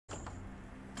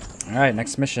Alright,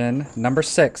 next mission. Number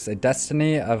 6, A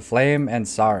Destiny of Flame and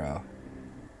Sorrow.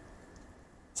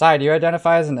 Sai, do you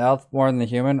identify as an elf more than a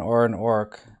human or an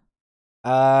orc?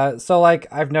 So like,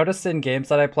 I've noticed in games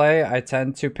that I play, I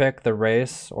tend to pick the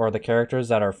race or the characters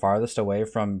that are farthest away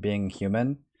from being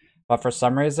human. But for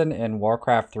some reason, in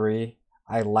Warcraft 3,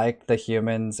 I like the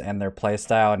humans and their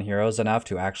playstyle and heroes enough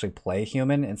to actually play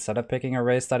human instead of picking a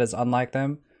race that is unlike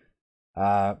them.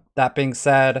 That being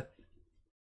said,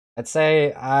 I'd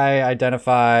say I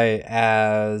identify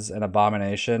as an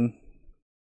abomination.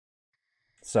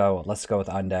 So let's go with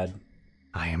undead.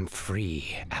 I am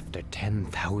free after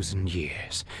 10,000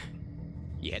 years.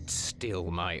 Yet still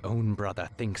my own brother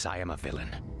thinks I am a villain.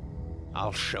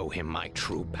 I'll show him my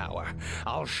true power.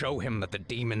 I'll show him that the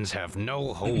demons have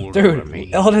no hold over me.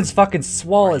 Dude, Illidan's fucking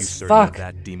swole as fuck.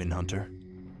 That demon hunter?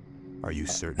 Are you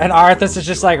certain? And Arthas is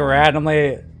just like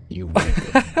randomly. You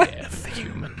deaf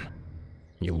human.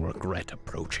 You'll regret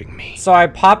approaching me. So I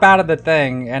pop out of the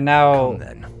thing, and now Come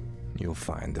then. You'll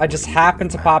find I just happen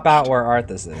to pop out where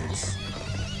Arthas is.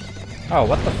 Oh,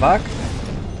 what the fuck?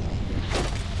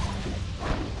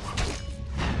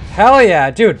 Hell yeah,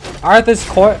 dude! Arthas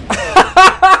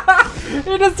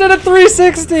he just did a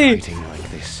 360! Fighting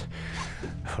like this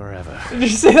forever. Did you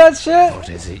see that shit? What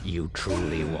is it you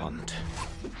truly want?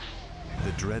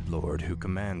 The Dreadlord who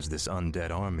commands this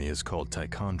undead army is called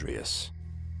Tichondrius.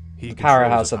 He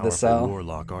Powerhouse of the controls a cell. powerful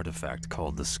warlock artifact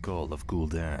called the Skull of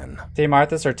Gul'dan. Team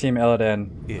Arthas or Team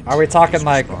Illidan? It Are we talking is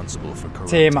like responsible for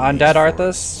Team corrupting Undead these Arthas?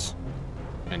 forests.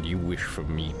 And you wish for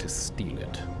me to steal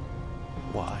it.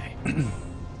 Why?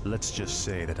 Let's just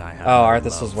say that I have Oh, no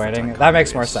Arthas love was for waiting. That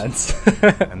makes more Tichondrius.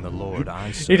 sense. And the Lord I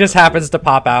He just happens to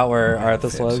pop out where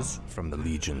Arthas benefit was. from the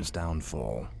Legion's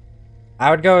downfall. I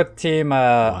would go with Team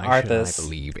Why should I Arthas.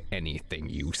 believe anything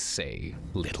you say,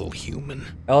 little human?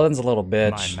 Illidan's a little My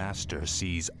bitch. master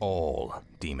sees all,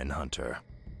 Demon Hunter.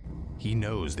 He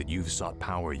knows that you've sought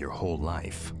power your whole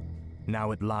life.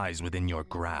 Now it lies within your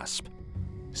grasp.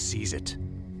 Seize it,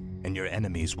 and your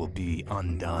enemies will be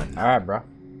undone. Alright, bro.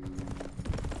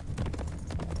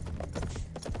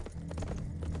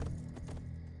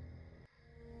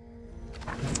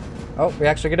 Oh, we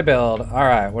actually get a build.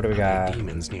 Alright, what do we got?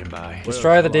 Demons nearby.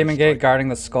 Destroy the demon gate guarding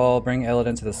the skull. Bring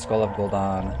Illidan to the skull of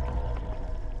Gul'dan.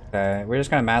 Okay, we're just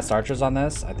gonna mass archers on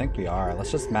this? I think we are.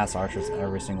 Let's just mass archers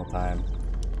every single time.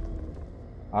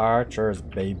 Archers,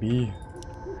 baby.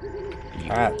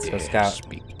 Alright, let's go scout.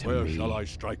 Speak to Where me. shall I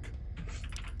strike?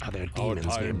 Are there Our demons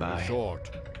time nearby? is short.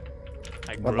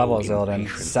 I What grow level is Illidan?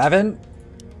 impatient. 7?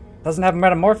 Doesn't have a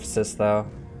metamorphosis though.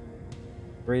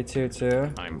 3, 2, 2.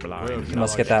 I'm Where blind. shall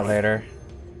Let's I get that strike? later.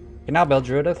 You can now build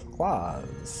Druid of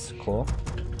Claws. Cool.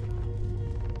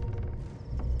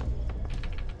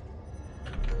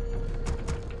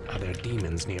 Are there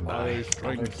demons My nearby? There are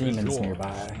strength is demons yours.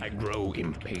 nearby. I grow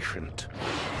impatient.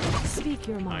 Speak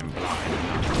your I'm mind.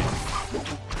 blind.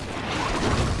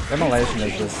 Immolation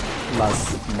is just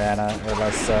less mana, or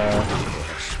less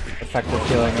effective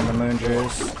healing in the Moon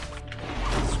Juice.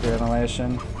 Screw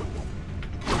Immolation.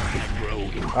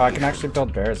 Oh, I can actually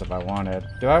build bears if I wanted.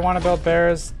 Do I want to build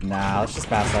bears? Nah, let's just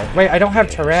mass archer. Wait, I don't have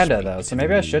Tyrande though, so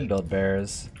maybe I should build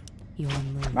bears. Your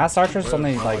mood. Mass archer's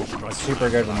only like super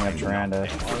good when you have Tyrande. My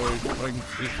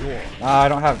strength is yours. I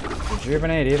don't have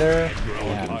Rejuvenate either. Our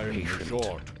Damn. time is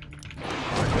short.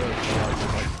 Where shall I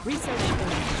strike? Research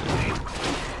finished.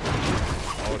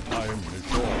 Our time is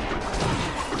short.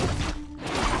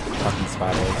 Fucking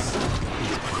spiders.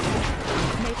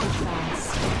 Make it fast.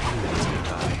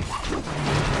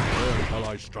 Where shall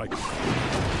I strike?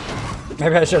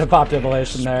 Maybe I should have popped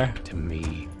Immolation there. To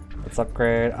me. Let's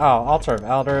upgrade. Oh, Altar of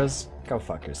Elders. Go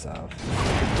fuck yourself.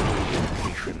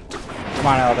 Come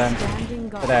on, Elden. Standing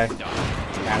guard. Today.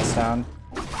 Mana Stone.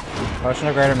 Potion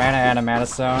of Greater Mana and a Mana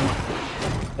Stone.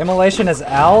 Immolation is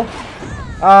L?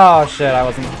 Oh shit, I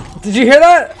wasn't. Did you hear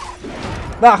that?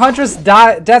 That Huntress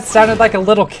death sounded like a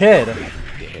little kid.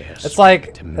 It's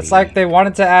like they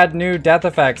wanted to add new death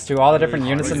effects to all the different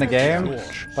units in the game,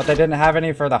 but they didn't have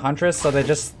any for the Huntress, so they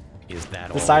just Is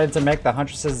that decided to make the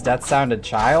Huntress's death sound a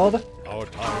child? Our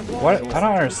time is What? I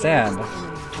don't understand.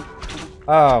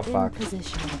 Oh In fuck.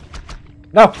 position.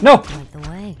 No, no! Light the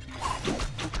way.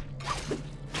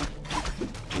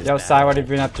 Yo, Sai, what have you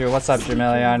been up to? What's up,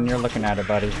 Jamilion? You're looking at it,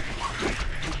 buddy.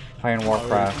 Playing Our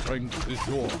Warcraft. strength is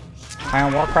yours.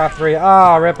 Playing Warcraft 3.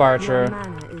 Oh, Rip Your Archer.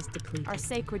 mana is depleted. Our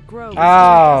sacred grove.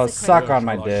 Oh, suck on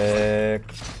my dick.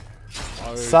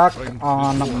 My Suck strength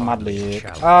on is yours. my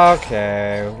dick.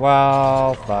 Okay,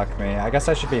 well, fuck me. I guess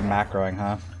I should be macroing,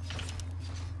 huh?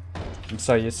 I'm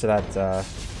so used to that,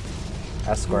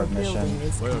 escort mission.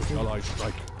 Where shall I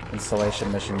strike?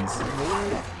 Installation missions.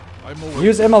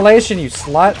 Use immolation, you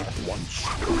slut.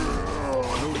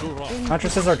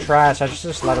 Huntresses are trash. I should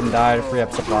just let them die to free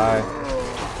up supply.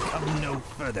 Come no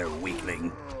further,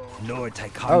 weakling. Lord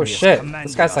Tychondrius Oh shit, commanded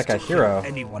this guy's us like a to kill hero.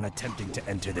 anyone attempting to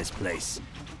enter this place.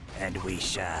 And we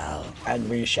shall. And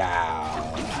we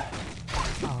shall.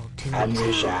 All too And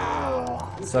we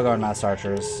shall. Still going mass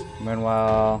archers.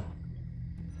 Moonwell.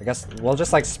 I guess we'll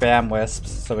just like spam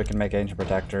wisps so we can make ancient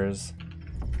protectors.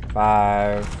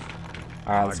 5.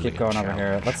 Alright, let's keep going over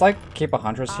here. Let's like keep a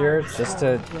huntress here just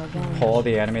to pull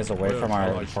the enemies away from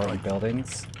our important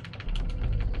buildings.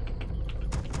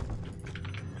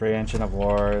 3 Ancient of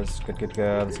Wars. Good, good,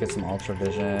 good. Let's get some Ultra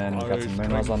Vision. We've got some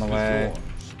Moonwells on the way.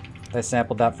 They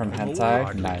sampled that from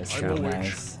Hentai. Nice, really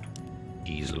nice.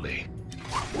 Easily.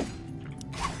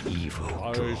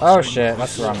 Evil. Oh shit,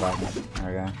 that's the wrong button.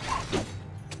 There we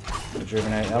go.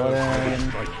 Rejuvenate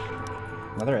Eladin.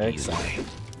 Another egg sack. Easily.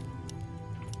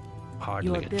 Hardly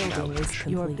Your a building is challenge.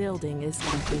 complete. Your building is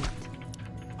complete.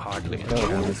 Hardly a Building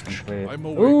challenge. is complete. I'm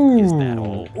awake. Ooh! Is that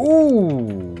all?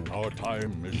 Ooh! Our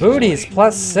time is Booties short.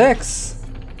 plus 6!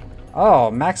 Oh,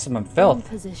 maximum In filth.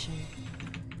 position.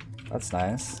 That's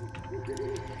nice.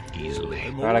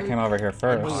 Easily. Glad I came over here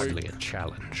first. Hardly a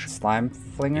challenge. Slime Is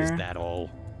Flinger? that all?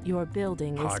 Your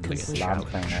building is Hardly a complete. Slime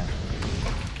challenge.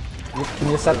 Flinger. Can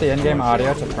you set the in-game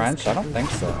audio to French? I don't think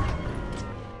so.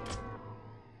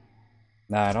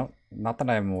 No, I don't. Not that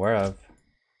I'm aware of.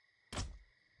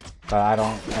 But I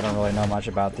don't really know much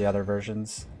about the other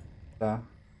versions. So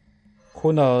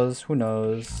who knows? Who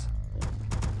knows?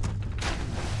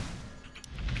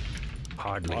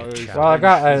 Hardly a challenge. Well, I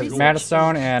got a Mana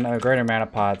Stone and a Greater Mana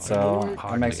Pot, so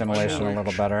that makes immolation a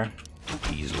little better.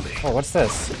 Easily. Oh, what's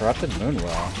this? Corrupted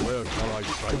Moonwell. Where shall I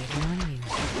strike?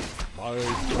 My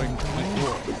strength is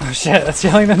yours. Oh shit, that's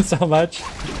healing them so much.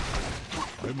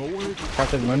 I'm awake.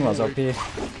 Corrupted Moonwell's OP.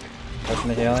 Pushing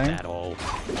the healing. That all.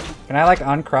 Can I like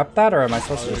uncorrupt that, or am I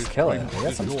supposed to just kill it? I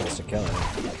guess I'm supposed to kill it.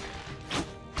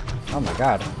 Oh my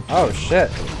god. Oh shit.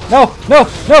 No! No!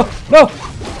 No! No!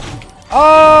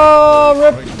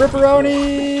 Oh!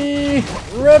 Ripperoni!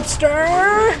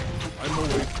 Ripster! I'm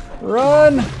awake.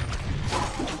 Run!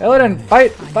 Illidan,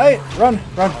 fight! Fight! Run!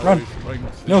 Run! Run! My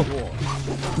strength No. is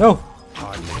yours. No!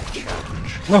 Hardly a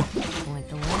challenge. No! Point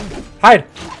the way. Hide!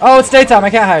 Oh, it's daytime. I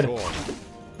can't hide.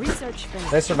 Research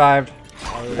finished. They survived.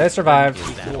 They survived.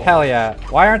 Hell yeah.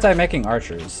 Why aren't I making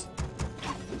archers?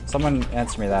 Someone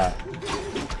answer me that.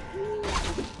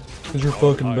 Cause you're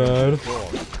fucking bad.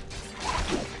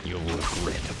 You'll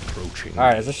regret approaching.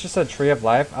 Alright, is this just a tree of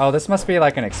life? Oh, this must be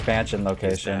like an expansion Is that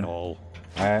location. all?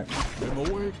 Alright. I'm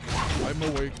awake. I'm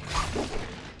awake.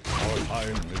 Our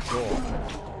time is short.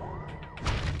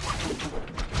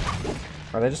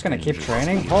 Are they just gonna keep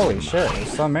training? Holy shit,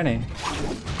 there's so many.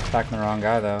 Attacking the wrong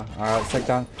guy though. Alright, let's take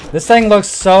down. This thing looks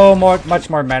so much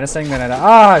more menacing than it.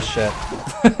 Ah, shit.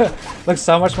 Looks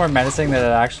so much more menacing than it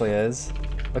actually is.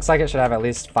 Looks like it should have at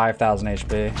least 5,000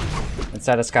 HP.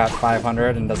 Instead, it's got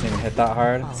 500 and doesn't even hit that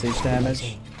hard. Siege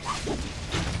damage.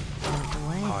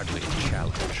 Hardly a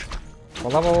challenge.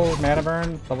 What level mana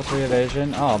burn? Level 3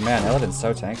 evasion. Oh man, Illidan's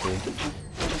so tanky.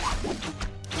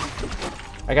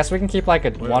 I guess we can keep like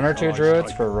 1 or 2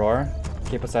 druids for roar.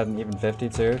 Keep us at an even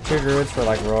 52. 2 druids for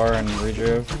like roar and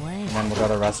rejuve. And then we'll go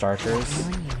the rest archers.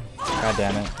 God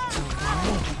damn it.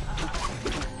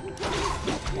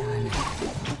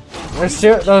 There's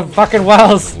the fucking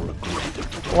wells.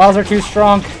 The wells are too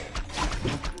strong.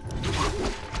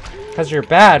 Cause you're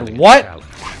bad. What?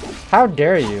 How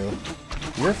dare you?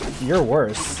 You're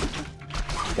worse.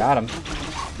 Got him.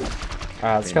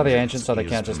 Alright, let's kill the ancients so they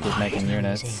can't just keep making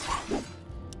units.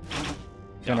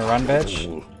 You gonna run,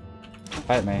 bitch?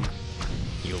 Fight me.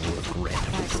 You'll regret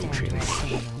approaching.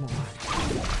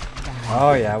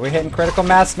 Oh yeah, we're hitting critical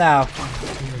mass now.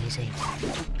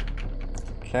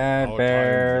 Okay, Our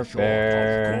bear, time is short,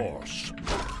 bear. of course.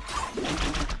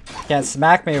 Can't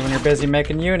smack me when you're busy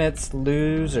making units,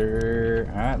 loser.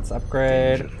 Alright, let's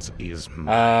upgrade. Vengeance is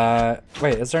mine.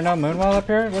 Wait, is there no moonwell up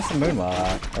here? What's the moonwell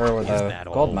at? Or the that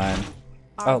gold all? mine?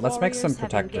 Our Oh, let's make some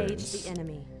warriors have engaged protectors. the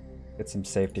enemy. Get some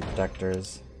safety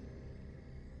protectors.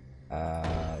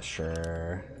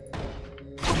 Sure.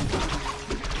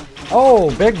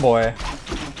 Oh, big boy.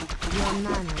 Your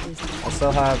mana is I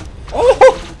still have.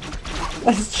 Oh!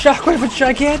 That's shockwave is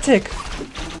gigantic!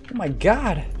 Oh my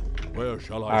god. Where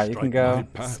shall I Alright, you can strike go. my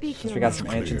path? Speak Since your we got mind.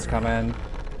 some ancients coming.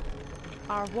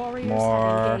 Our warriors More.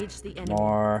 have engaged the enemy.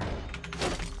 More.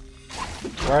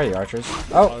 Where are you, archers?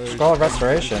 Oh, Scroll of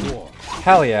Restoration.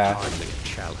 Hell yeah. Hardly a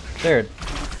challenge. Dude,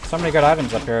 so many good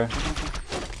items up here.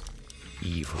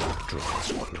 Evil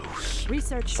draws close.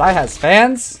 Research Sai has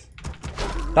fans?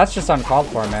 That's just uncalled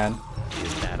for, man.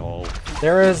 Is that all?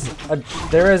 there is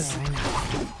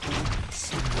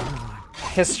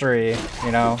history,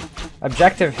 you know,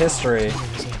 objective history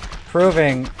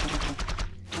proving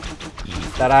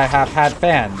that I have had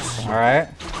fans, alright?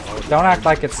 Don't act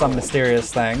like it's some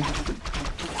mysterious thing.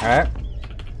 Alright?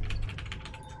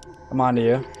 I'm on to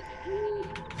you.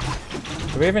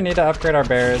 Do we even need to upgrade our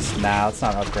bears? Nah, let's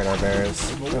not upgrade our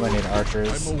bears. We really need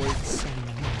archers.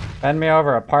 Bend me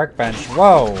over a park bench.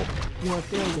 Whoa! Your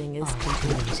building is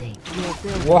complete. Your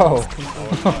building Whoa! is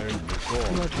complete.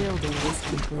 Your building is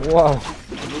complete. Whoa!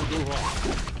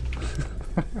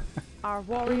 Our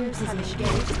warriors have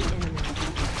engaged the enemy.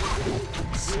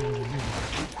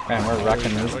 Man, we're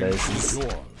wrecking these bases.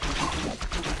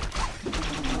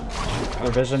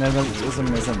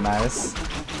 Revisionism isn't nice.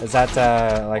 Is that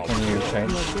like when you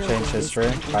change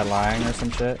history by lying or some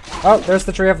shit? Oh, there's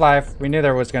the Tree of Life. We knew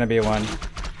there was gonna be one.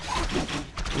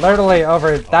 Literally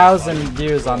over 1,000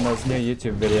 views on those new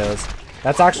YouTube videos.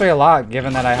 That's actually a lot,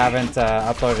 given that I haven't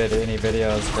uploaded any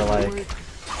videos for like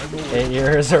 8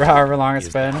 years or however long it's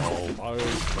been.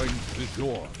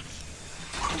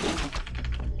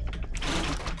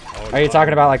 Are you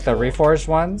talking about like the Reforged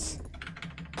ones?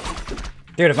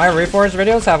 Dude, if my Reforged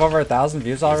videos have over 1,000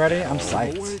 views already, I'm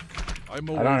psyched. I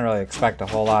don't really expect a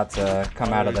whole lot to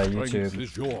come out of the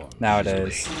YouTube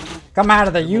nowadays. Come out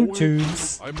of the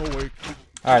YouTubes!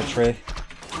 Alright, Tree.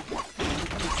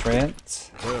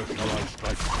 Trent.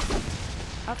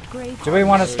 Do we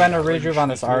want to spend a rejuve on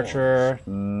this archer?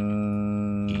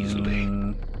 Easily.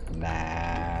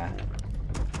 Nah.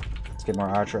 Let's get more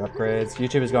archer upgrades.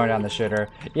 YouTube is going down the shitter.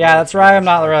 Yeah, that's right. I'm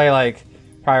not really like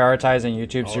prioritizing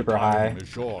YouTube super high.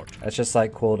 It's just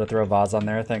like cool to throw VODs on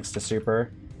there thanks to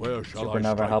Super.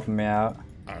 Supernova helping me out.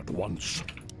 At once.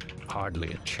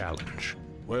 Hardly a challenge.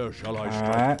 Where shall I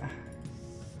Alright. strike?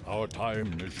 Our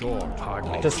time is short.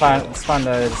 Hardly. It's fun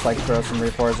to just like throw some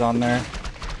reforges on there.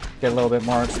 Get a little bit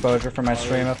more exposure for my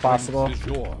stream if possible.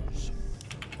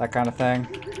 That kind of thing.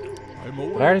 Did I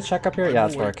already check up here? Yeah,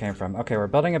 that's where I came from. Okay, we're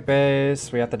building a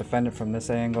base. We have to defend it from this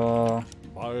angle.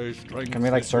 Can we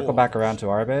like circle back around to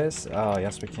our base? Oh,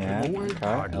 yes we can. Okay,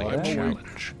 Hardly a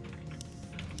challenge.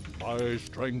 My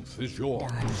strength is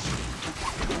yours.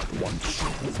 Once.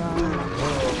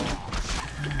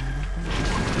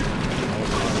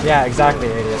 Yeah, exactly,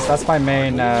 Adius. That's my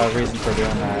main reason for doing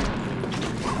that.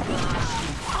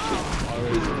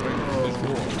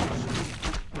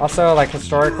 Also, like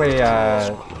historically,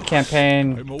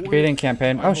 beating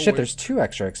campaign. Oh shit, there's 2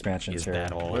 extra expansions here.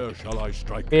 Where shall I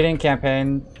strike? Beating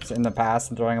campaigns in the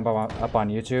past and throwing them up on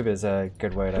YouTube is a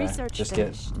good way to Research just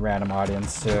finished. get random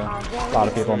audience too. A lot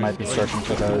of people might be searching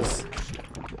for those.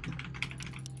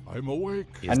 I'm awake.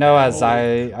 I know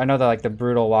that like the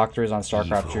brutal walkthroughs on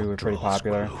StarCraft 2 were pretty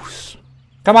popular.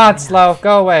 Come on, Slow,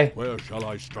 go away. Where shall I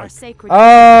Our strike? sacred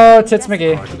Oh, Tits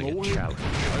McGee. Hardly a challenge.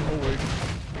 I'm awake.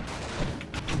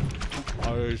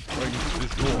 My strength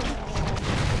is yours.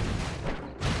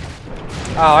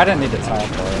 Oh, I didn't need to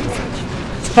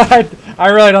teleport. I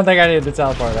really don't think I needed to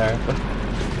teleport there.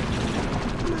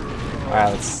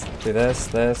 Alright, let's do this.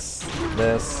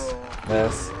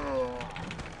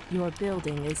 Your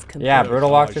building is complete. Yeah, brutal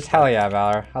walkthroughs. Hell yeah,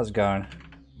 Valor. How's it going?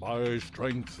 My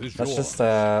strength is Let's yours.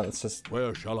 let's just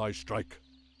Where shall I strike?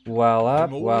 well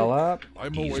up.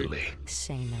 I'm awake. Easily.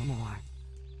 Say no more.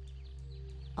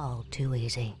 All too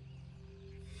easy.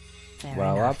 Fair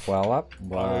Well enough. up.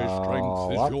 My strength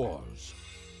Well is up. yours.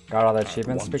 Got all the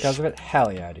achievements once. because of it?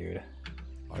 Hell yeah, dude.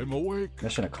 I'm awake.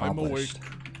 Mission I'm awake. accomplished.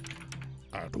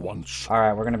 At once.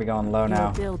 Alright, we're gonna be going low Your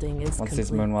now. building is Once complete.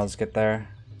 these Moonwells get there.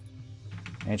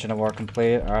 Ancient of War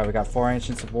complete. Alright, we got 4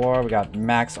 Ancients of War. We got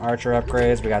max Archer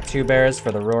upgrades. We got 2 bears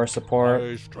for the roar support.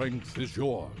 My strength is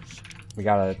yours. We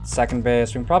got a 2nd base.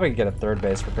 We can probably get a 3rd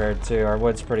base prepared too. Our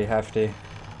wood's pretty hefty.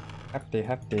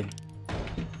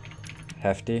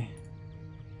 Hefty.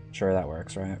 Sure, that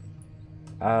works, right?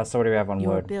 So what do we have on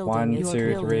Your wood? building 1, is- 2,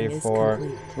 your 3, building is 4.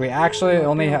 complete. We actually Your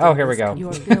only building oh, here we is go. com-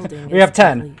 your building We is have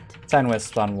 10. complete. 10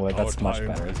 wisps on wood. Our That's much time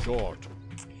better. is short.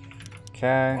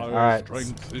 Okay, My alright.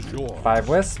 strength is yours. 5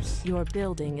 wisps. Your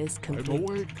building is I'm complete.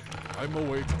 awake. I'm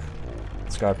awake.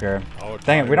 Let's go up here. Our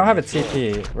Dang it, we don't have a time is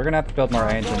TP. We're gonna have to build more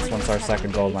ancients once our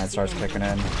 2nd gold mine starts kicking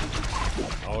in.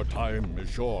 Our time is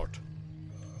short.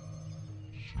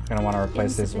 Gonna want to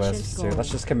replace these Insufficient wisps too. gold. Let's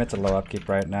just commit to low upkeep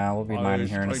right now. We'll be My mining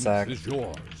here in a sec. strength is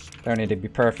yours. Don't need to be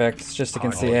perfect. It's just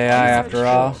against the Our AI Research after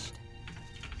all. finished.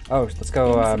 Oh, let's go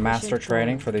Insufficient master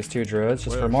training gold. for these 2 druids,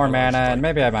 just Where for more shall I mana, strike? and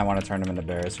maybe I might want to turn them into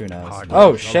bears. Who knows? Hardly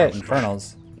Oh shall shit, I strike.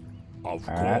 infernals. Of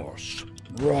Alright. course.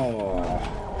 Raw.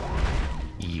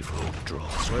 Evil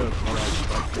draws. Where shall I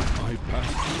strike? My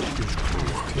path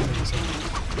is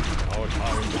clear. Our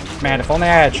time is Man, if only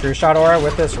I had True Shot Aura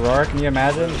with this roar, can you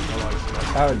imagine?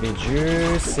 That would be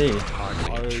juicy.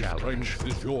 our strength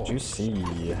is yours.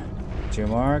 Juicy. 2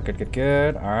 more. Good, good,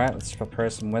 good. Alright, let's prepare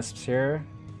some wisps here.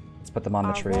 Let's put them on the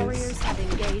Our trees. warriors have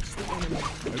engaged the enemy.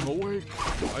 I'm awake.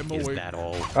 I'm Is awake. that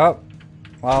all? Oh.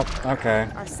 Well, okay.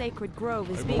 Our sacred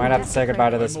grove is being Might have to say goodbye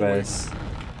to this I'm awake. base.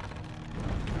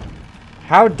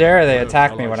 How dare they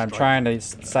attack me when I'm trying to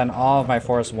send all of my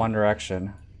force one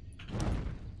direction?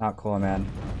 Not cool, man.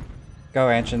 Go,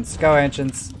 Ancients. Go,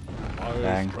 Ancients. Our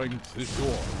Dang. strength is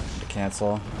yours. To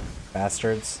cancel.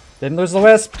 Bastards. Didn't lose the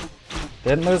wisp.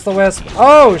 Didn't lose the wisp.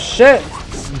 Oh, shit.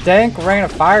 Dank rain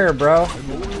of fire, bro.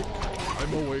 I'm awake.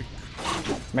 I'm awake.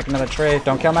 Let's make another trade.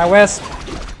 Don't kill my wisp.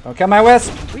 Don't kill my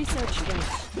wisp. research finished.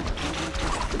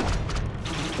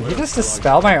 Did he just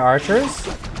dispel my archers?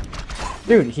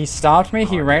 Dude, he stomped me,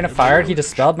 he rain of fire, he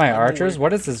dispelled my archers?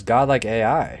 What is this godlike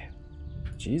AI?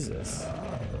 Jesus.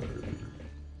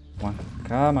 Come on.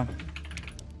 Come on.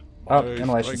 Oh, My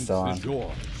immolation's still on. strength is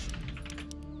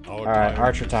yours. Our Alright,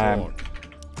 archer is time. yours.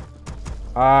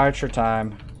 Archer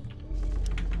time.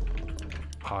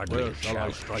 Hardly a Where shall I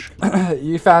challenge. strike?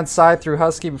 You found Sai through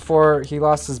Husky before he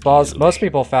lost his balls. Most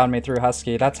people found me through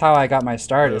Husky. That's how I got my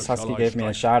start, is Husky gave me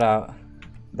a shout out.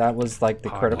 That was like the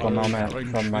critical moment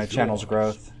from my channel's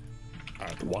growth.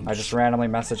 At once. I just randomly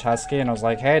messaged Husky and I was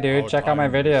like, hey dude, Our check out my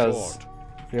time is videos. short.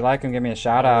 If you like him, give me a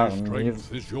shout Our out. And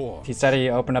strength is yours. he said he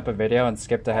opened up a video and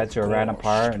skipped ahead to a random course.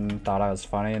 part and thought I was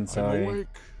funny, and so I'm he, awake.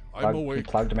 I'm he awake.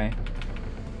 plugged me.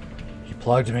 He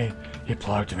plugged me. He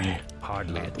plugged me.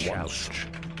 Hardly a At challenge.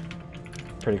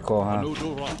 Pretty cool, huh?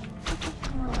 Anudora.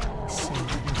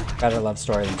 Better love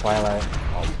story than Twilight.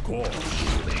 Of course.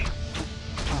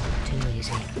 All too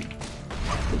easy.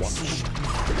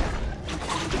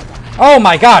 Oh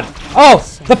my god! Oh!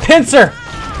 The pincer!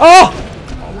 Oh!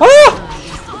 Oh!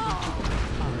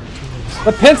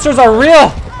 The pincers are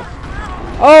real!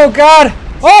 Oh god!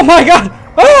 Oh my god!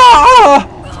 Ah!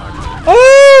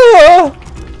 Ah!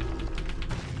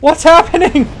 What's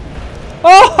happening?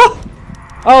 Oh!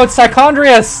 Oh, it's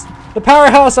Tichondrius! The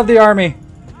powerhouse of the army!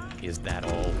 Is that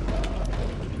all?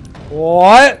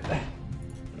 What?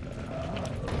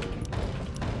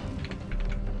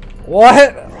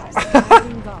 What?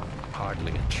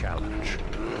 Hardly a challenge.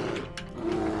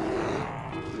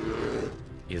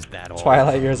 Is that all?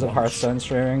 Twilight years of Hearthstone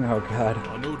streaming? Oh god.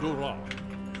 Anudora.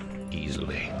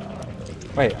 Easily.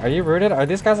 Wait, are you rooted? Are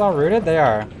these guys all rooted? They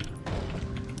are.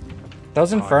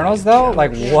 Those Infernals though?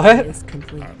 Like what? Is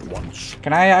complete. At once.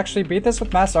 Can I actually beat this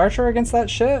with Mass Archer against that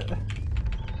shit?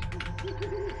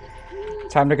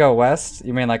 Time to go west?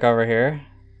 You mean like over here?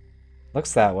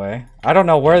 Looks that way. I don't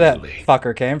know where that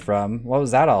fucker came from. What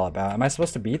was that all about? Am I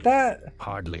supposed to beat that?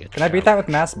 Hardly a Can I beat that with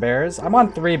Mass Bears? I'm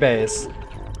on 3 base.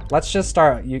 Let's just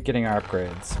start getting our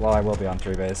upgrades. Well, I will be on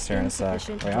 3 base here in a sec.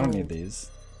 Insufficient Wait, I don't gold. need these.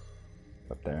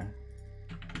 Up there.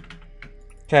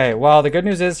 Okay, well, the good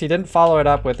news is he didn't follow it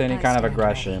up with any kind of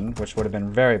aggression, which would have been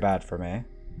very bad for me.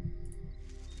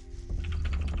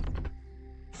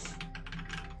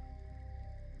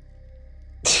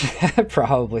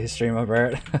 Probably stream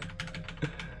avert.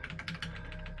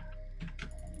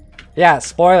 Yeah,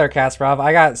 spoiler, Kasparov.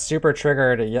 I got super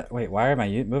triggered. Wait, why am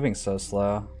I moving so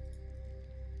slow?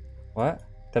 What?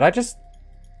 Did I just...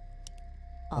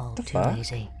 All the too fuck?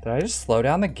 easy. Did I just slow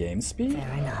down the game speed?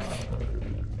 Fair enough.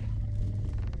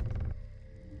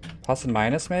 Plus and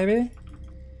minus, maybe?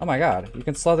 Oh my god, you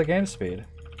can slow the game speed.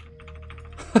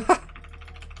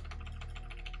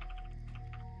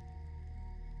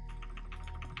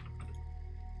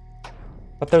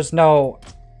 But there's no...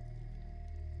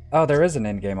 Oh, there is an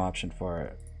in-game option for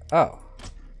it. Oh.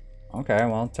 Okay,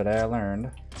 well, today I learned.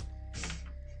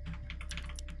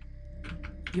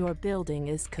 Your building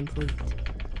is complete.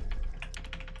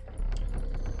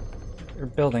 Your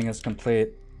building is complete.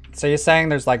 So you're saying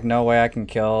there's like no way I can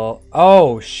kill...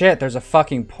 Oh, shit, there's a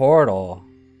fucking portal.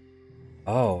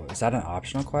 Oh, is that an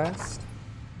optional quest?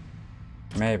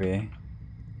 Maybe.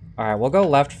 Alright, we'll go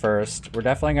left first. We're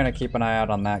definitely gonna keep an eye out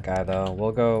on that guy though.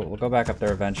 We'll go back up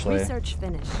there eventually. Research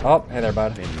finished. Oh, hey there,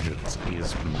 bud. Vengeance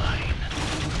is mine.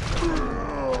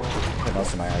 Hit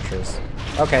most of my archers.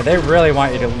 Okay, they really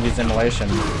want you to use immolation,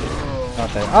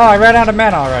 don't they? Oh, I ran out of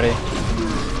mana already.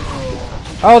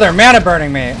 Oh, they're mana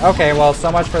burning me. Okay, well,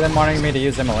 so much for them wanting me to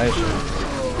use immolation.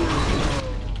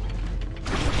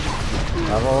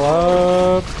 Level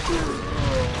up.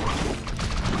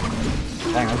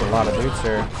 Dang, there's a lot of dudes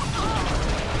here.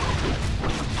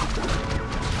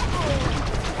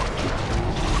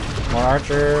 More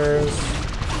archers.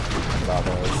 Look at all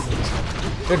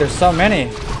those. Dude, there's so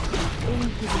many.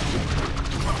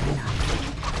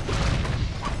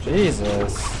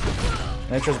 Jesus.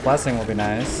 Nature's blessing will be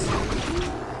nice.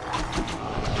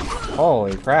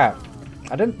 Holy crap.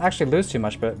 I didn't actually lose too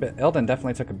much, but Ilden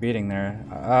definitely took a beating there.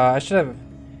 I should have...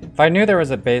 If I knew there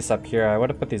was a base up here, I would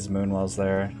have put these moon wells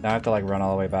there. Now I have to like run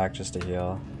all the way back just to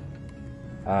heal.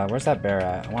 Where's that bear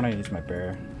at? I want to use my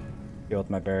bear. Heal with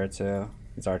my bear too.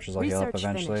 These archers will heal up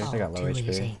eventually. They got low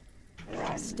HP.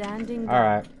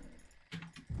 Alright.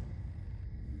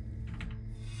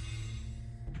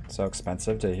 So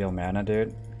expensive to heal mana,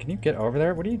 dude. Can you get over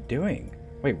there? What are you doing?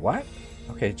 Wait, what?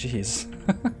 Okay, jeez.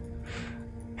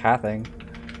 Pathing.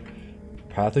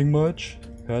 Pathing much?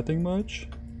 Pathing much?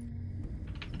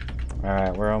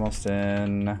 Alright, we're almost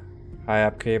in high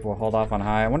upkeep. We'll hold off on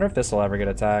high. I wonder if this will ever get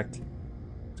attacked.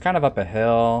 It's kind of up a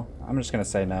hill. I'm just gonna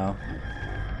say no.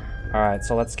 Alright,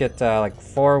 so let's get like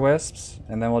 4 wisps,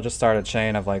 and then we'll just start a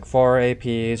chain of like 4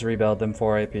 APs, rebuild them,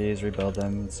 4 APs, rebuild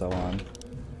them, and so on.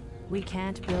 We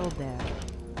can't build there.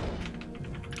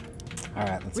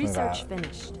 Alright, let's move Research out.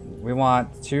 finished. We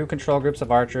want 2 control groups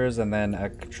of archers, and then a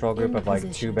control group of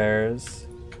like 2 bears.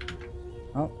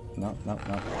 Oh, no, no,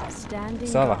 no.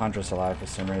 Still have a huntress alive for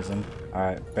some reason.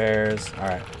 Alright, bears.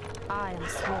 Alright.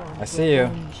 I see you.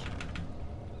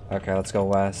 Okay, let's go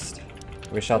west.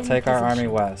 We shall take our army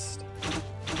west.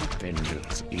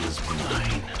 Vengeance is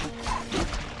mine.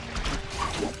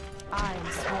 I am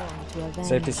sworn to avenge.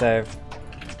 Safety save.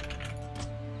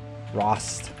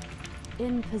 Rost.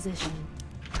 In position.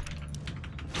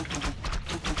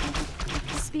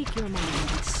 Speak your mind.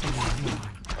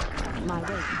 My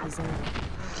weight is in.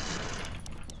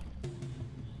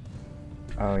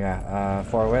 Oh yeah,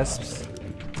 4 wisps.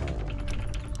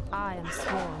 I am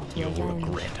sworn to You'll avenge.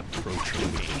 regret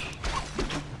approaching me.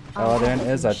 Paladin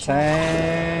is a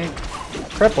tank.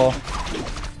 Cripple.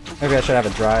 Maybe I should have a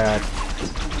dryad.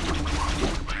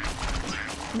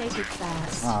 Make it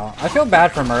fast. Oh, I feel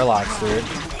bad for Murlocs, dude.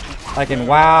 Like in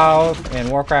WoW, in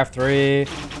Warcraft 3,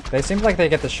 they seem like they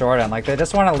get the short end. Like they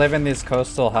just want to live in these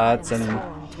coastal huts and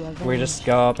we just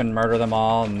go up and murder them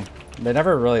all, and they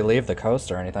never really leave the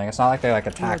coast or anything. It's not like they like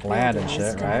attack land and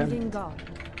shit, right?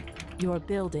 Your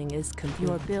building is complete.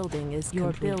 Your building is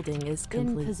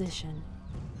complete. In position.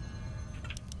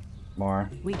 More.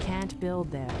 We can't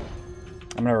build there.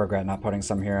 I'm gonna regret not putting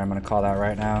some here. I'm gonna call that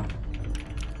right now.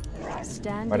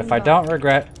 Standing But if I don't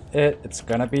regret it, it's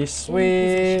gonna be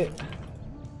sweet.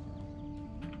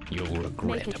 You'll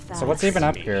regret. So what's even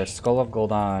up here? Skull of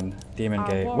Gul'dan, Demon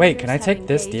Gate. Wait, can I take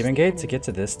this Demon Gate to get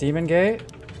to this Demon Gate?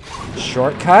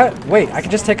 Shortcut? Wait, I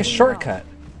can just take a shortcut.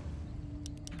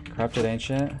 Corrupted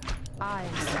Ancient. I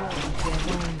am sworn to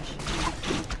avenge.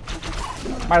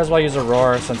 Might as well use a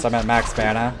roar since I'm at max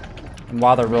mana. And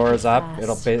while the roar is up,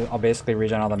 I'll basically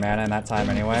regen all the mana in that time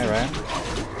anyway, right?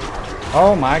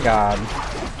 Oh my god.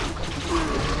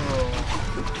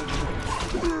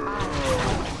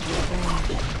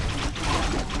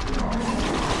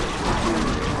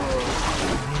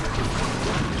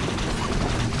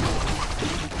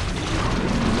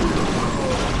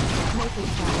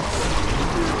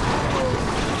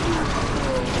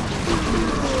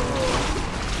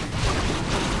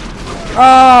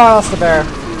 Oh, lost the bear.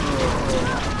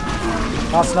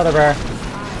 Lost another bear.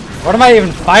 What am I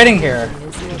even fighting here?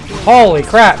 Holy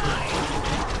crap.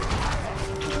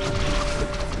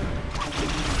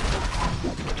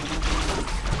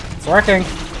 It's working.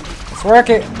 It's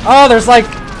working. Oh, there's like...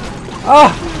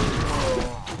 Oh!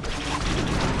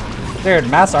 Dude,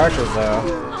 mass archers though.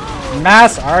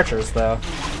 Mass archers though.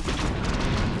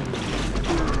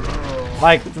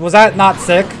 Like, was that not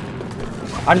sick?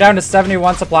 I'm down to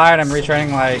 71 supply and I'm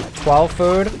retraining like 12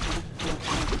 food.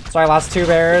 So I lost 2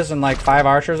 bears and like 5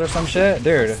 archers or some shit.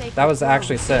 Dude, that was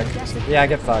actually sick. Yeah,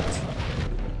 get fucked.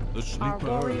 The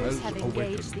sleeper has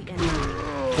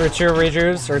awakened. Threw 2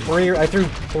 rejuves, or 3, I threw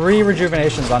 3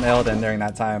 rejuvenations on Illidan during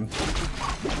that time.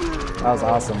 That was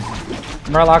awesome.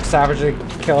 Murloc savagely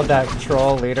killed that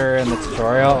troll leader in the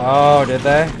tutorial. Oh, did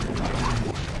they?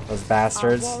 Those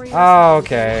bastards. Oh,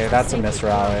 okay. That's a miss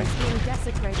rally.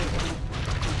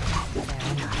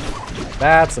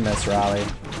 That's a miss rally.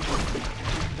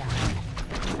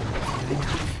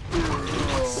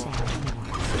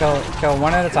 Kill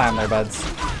one at a time there, buds.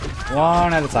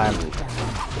 One at a time.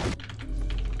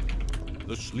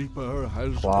 The sleeper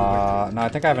has Claw. No, I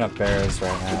think I have enough bears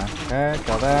right now. Okay,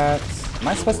 kill that. Am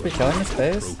I supposed to be killing this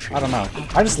base? I don't know.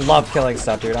 I just love killing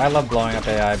stuff, dude. I love blowing up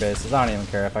AI bases. I don't even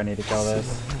care if I need to kill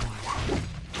this.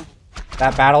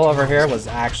 That battle over here was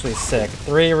actually sick.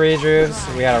 3 rejuves.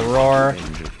 We had a roar.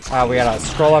 We had a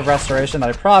scroll of restoration that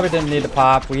I probably didn't need to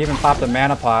pop. We even popped a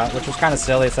mana pot, which was kind of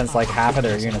silly since like half of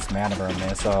their units mana burn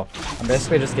me. So I'm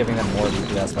basically just giving them more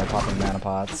DPS by popping mana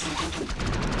pots.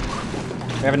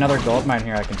 We have another gold mine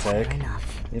here I can take. Fair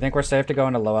enough. You think we're safe to go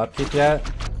into low upkeep yet?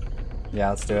 Yeah,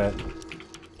 let's do it.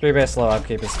 3 base low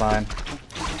upkeep is fine.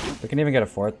 We can even get a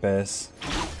 4th base.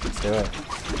 Let's do it.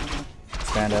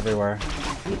 Expand everywhere.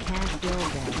 We can't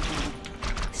build them.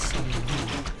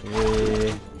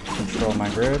 We control my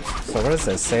groups. So what is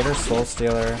this? Satyr, Soul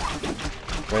Stealer,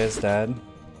 Ray's dead.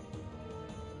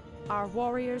 Our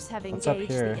warriors have What's up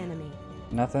engaged here? the enemy.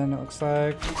 Nothing, it looks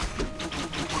like.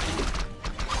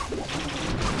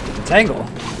 Tangle!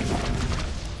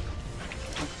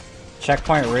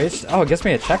 Checkpoint reached? Oh, it gives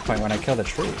me a checkpoint when I kill the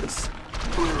trees.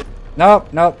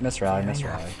 Nope, nope, miss rally, miss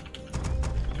rally.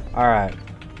 Alright.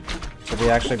 Should we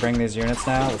actually bring these units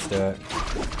now? Let's do it.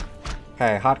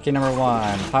 Okay, hotkey number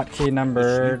 1. Hotkey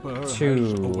number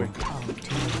 2.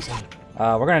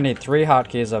 We're gonna need 3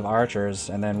 hotkeys of archers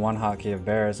and then 1 hotkey of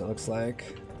bears, it looks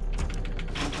like.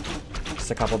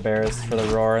 Just a couple bears for the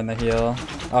roar and the heal.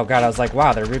 Oh god, I was like,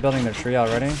 wow, they're rebuilding their tree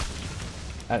already?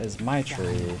 That is my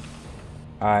tree.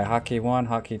 Alright, hotkey 1,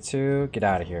 hotkey 2, get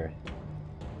out of here.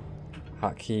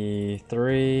 Hotkey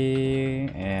 3,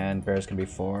 and bears can be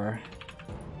 4.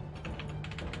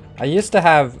 I used to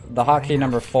have the hotkey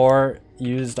number 4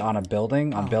 used on a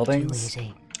building, on buildings,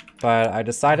 but I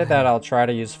decided that I'll try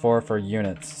to use 4 for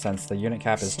units, since the unit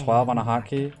cap is 12 on a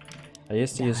hotkey. I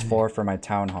used to use 4 for my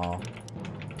town hall.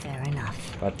 Fair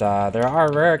enough. But there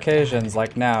are rare occasions,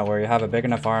 like now, where you have a big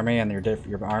enough army and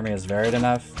your army is varied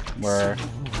enough, where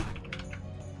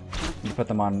you put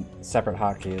them on separate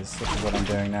hotkeys, which is what I'm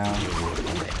doing now.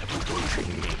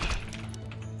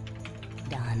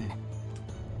 Done.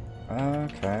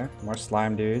 Okay, more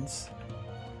slime dudes.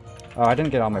 Oh, I didn't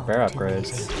get all my bear Too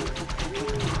upgrades. easy.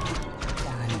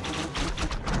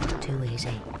 Done. Too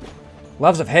easy.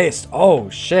 Gloves of haste! Oh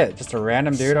shit, just a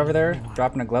random dude over there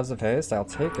dropping a gloves of haste? I'll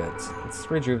take it.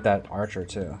 Let's rejuve that archer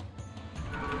too.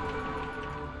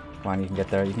 Come on, you can get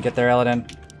there. You can get there, Eladin.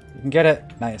 You can get it.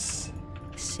 Nice.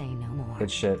 Say no more.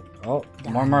 Good shit. Oh,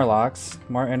 more murlocs.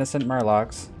 More innocent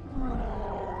murlocs.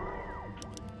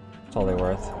 Totally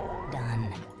worth.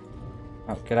 Done.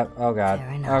 Oh, get up. Oh god.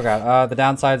 Fair enough. Oh god. The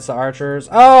downside's to archers.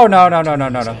 Oh no, no, no, no,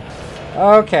 no, no.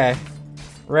 Okay.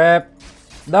 Rip.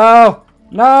 No!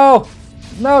 No!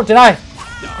 No, deny!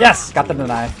 Yes! Got the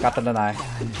deny. Got the deny.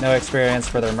 No experience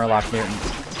for their murloc mutant.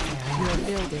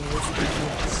 Your building is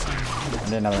complete. I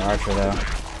need another archer though.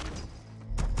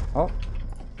 Oh.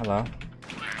 Hello.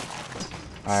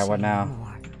 Alright, what now?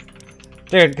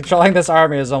 Dude, controlling this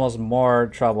army is almost more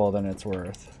trouble than it's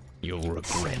worth. You'll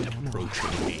regret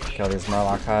approaching me. Kill these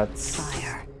murloc huts.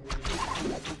 Fire.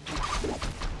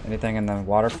 Anything in the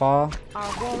waterfall?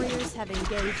 Our warriors have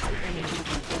engaged the enemy.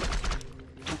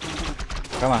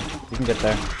 Come on, you can get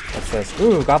there. What's this?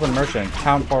 Ooh, Goblin Merchant.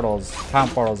 Town portals. Town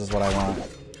portals is what I want.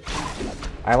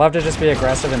 I love to just be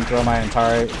aggressive and throw my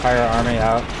entire army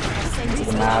out to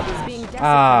the map.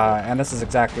 Ah, and this is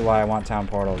exactly why I want town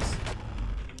portals.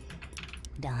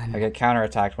 Done. I get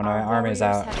counterattacked when my army's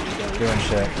out doing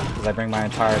shit, because I bring my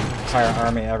entire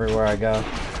army everywhere I go.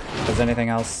 Because anything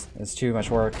else is too much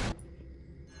work.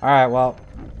 Alright, well,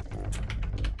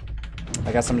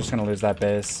 I guess I'm just gonna lose that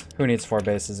base. Who needs 4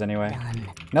 bases anyway? Done.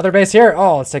 Another base here!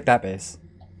 Oh, let's take that base.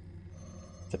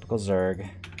 Typical Zerg.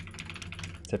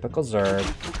 Typical Zerg.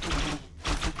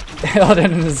 Illidan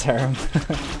in his harem.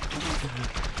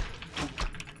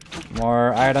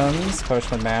 More items.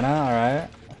 Potion of mana, alright.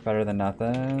 Better than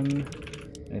nothing.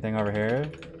 Anything over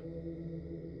here?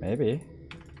 Maybe.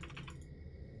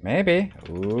 Maybe.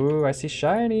 Ooh, I see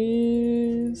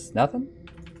shinies. Nothing?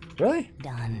 Really?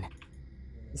 Done.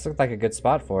 This looked like a good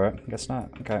spot for it. Guess not.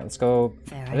 Okay, let's go.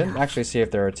 Fair I didn't enough. actually see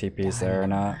if there were TPs there or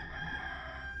not.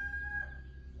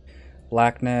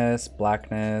 Blackness,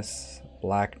 blackness,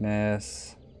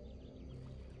 blackness.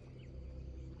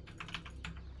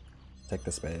 Take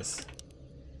the space.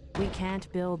 We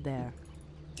can't build there.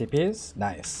 TPs?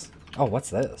 Nice. Oh, what's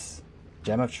this?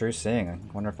 Gem of True Seeing. I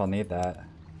wonder if I'll need that.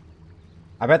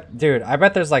 I bet, dude, I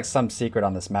bet there's like some secret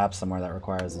on this map somewhere that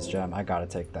requires this gem. I gotta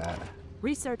take that.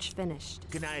 Research finished.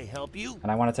 Can I help you?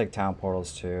 And I want to take town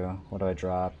portals too. What do I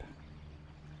drop?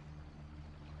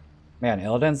 Man,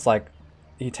 Illidan's like,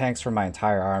 he tanks for my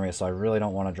entire army, so I really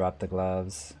don't want to drop the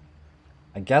gloves.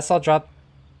 I guess I'll drop,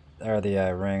 or the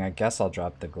ring. I guess I'll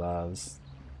drop the gloves.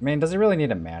 I mean, does he really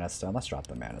need a mana stone? Let's drop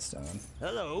the mana stone.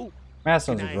 Hello? Mana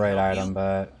stone's a Can I great help item, you?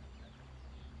 but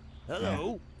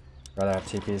Hello? rather have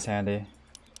TPs handy.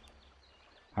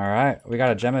 Alright, we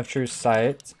got a Gem of True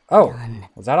Sight. Oh,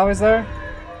 was that always there?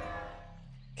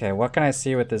 Okay, what can I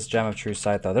see with this Gem of True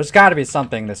Sight, though? There's got to be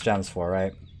something this gem's for,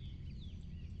 right?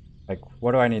 Like,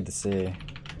 what do I need to see?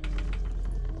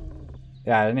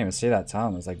 Yeah, I didn't even see that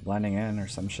tome. It was like blending in or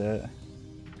some shit.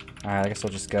 Alright, I guess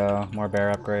we'll just go. More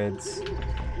bear upgrades.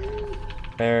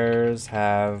 Bears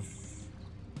have...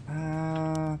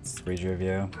 let's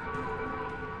review.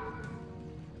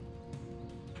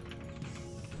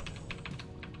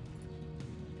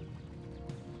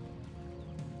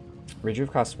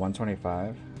 Rejuve costs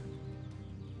 125.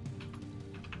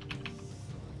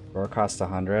 Roar costs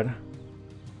 100.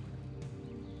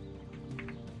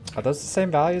 Are those the same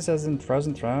values as in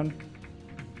Frozen Throne?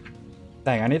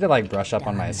 Dang, I need to like brush up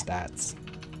on my stats.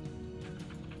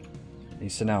 I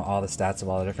used to know all the stats of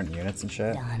all the different units and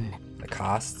shit. The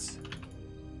costs.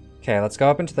 Okay, let's go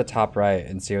up into the top right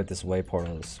and see what this way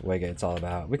gate's all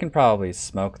about. We can probably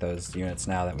smoke those units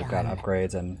now that we've got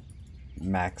upgrades and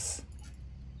max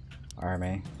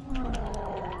army.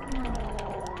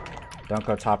 Don't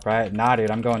go top right. Nah,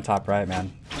 dude, I'm going top right,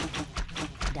 man.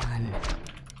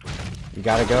 You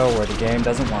gotta go where the game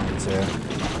doesn't want you to.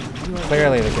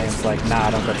 Clearly the game's like, nah,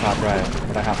 don't go top right.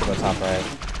 But I have to go top right.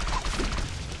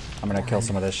 I'm gonna kill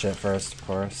some of this shit first, of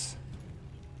course.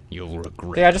 You'll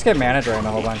regret. Yeah, I just get mana drained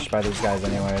a whole bunch by these guys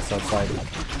anyway, so it's like,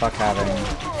 fuck having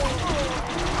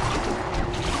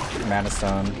mana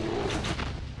stone.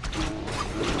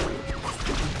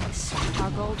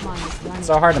 It's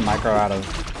so hard to micro out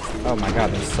of. Oh my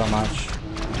god, there's so much.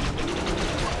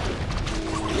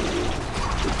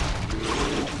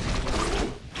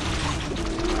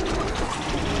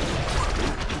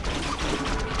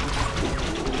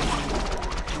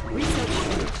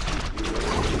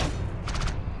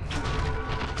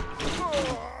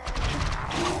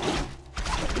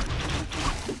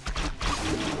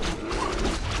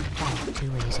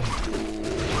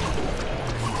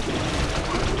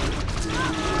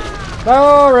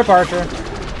 Oh, rip Archer.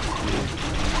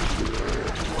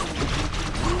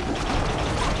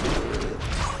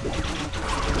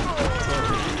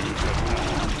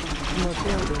 Your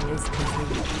building is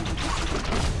complete.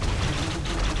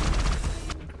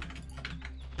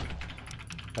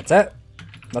 That's it.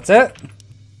 That's it.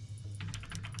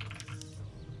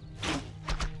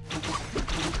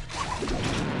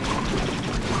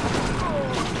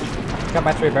 Got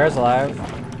my 3 bears alive.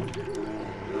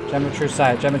 Gem of True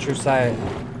Sight, Gem of True Sight.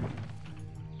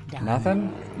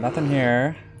 Nothing? Nothing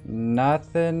here.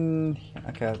 Nothing.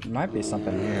 Okay, might be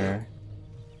something here.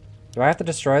 Do I have to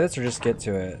destroy this or just get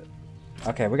to it?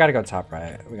 Okay, we gotta go top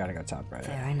right. We gotta go top right.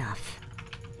 Fair enough.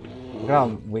 Look at how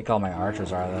weak all my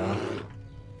archers are, though.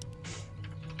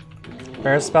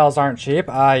 Bear spells aren't cheap.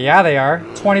 Yeah, they are.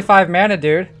 25 mana,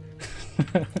 dude.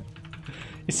 You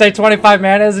say 25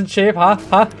 mana isn't cheap, huh?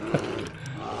 Huh?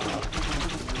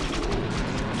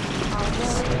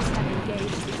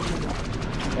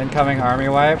 Incoming army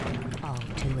wipe. Oh,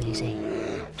 too easy.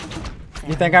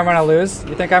 You think I'm gonna lose?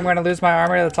 You think I'm gonna lose my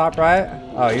army to the top right?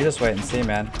 Oh, you just wait and see,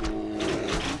 man.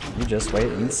 You just wait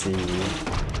and see.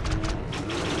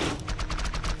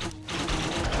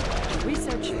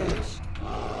 Research finished.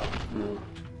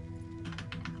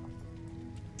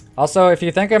 Also, if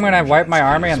you think I'm gonna wipe my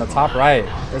army on the top right,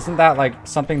 isn't that like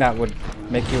something that would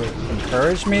make you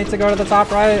encourage me to go to the top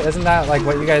right? Isn't that like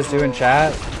what you guys do in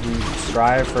chat? You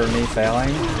strive for me failing?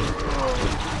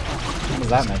 How does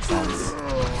that make sense?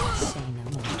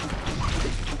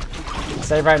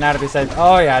 Save right now to be safe.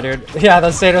 Oh yeah, dude. Yeah,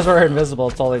 those satyrs were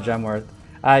invisible. Totally gem worth.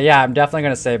 Yeah, I'm definitely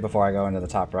gonna save before I go into the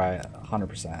top right.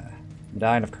 100%.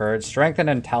 Medallion of Courage. Strength and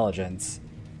Intelligence.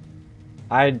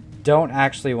 I don't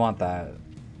actually want that.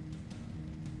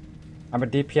 I'm a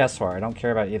DPS whore. I don't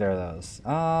care about either of those.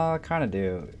 I kind of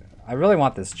do. I really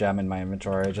want this gem in my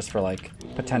inventory just for like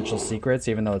potential secrets,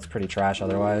 even though it's pretty trash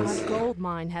otherwise. Our gold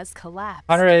mine has collapsed.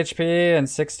 100 HP and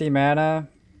 60 mana.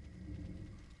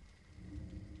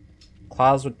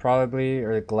 Claws would probably,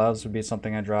 or the gloves would be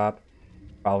something I drop.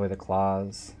 Probably the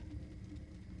claws.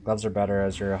 Gloves are better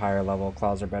as you're a higher level.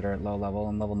 Claws are better at low level.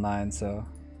 I'm level 9, so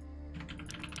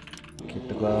keep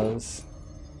the gloves.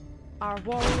 Our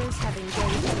warriors have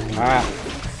engaged. Alright,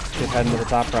 keep heading to the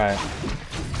top right.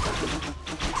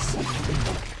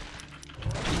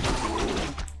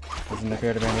 Doesn't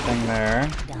appear to be anything there.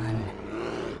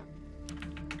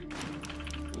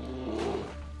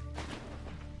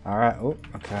 Alright, oh,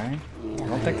 okay. I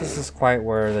don't think this is quite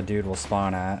where the dude will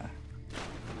spawn at.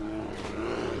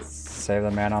 Save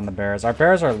the mana on the bears. Our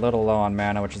bears are a little low on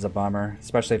mana, which is a bummer.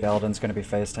 Especially if Eldon's going to be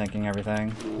face tanking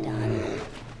everything.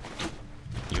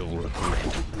 You'll regret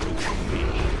approaching me.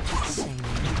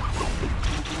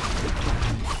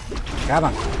 Come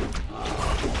on.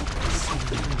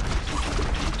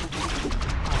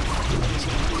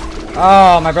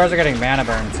 Oh, my bears are getting mana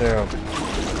burn too.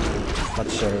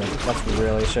 That's shitty. That's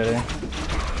really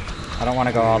shitty. I don't want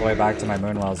to go all the way back to my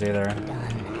Moonwells either.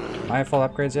 Am I full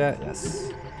upgrades yet?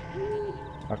 Yes.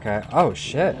 Okay. Oh,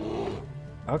 shit.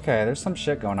 Okay, there's some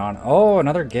shit going on. Oh,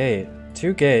 another gate.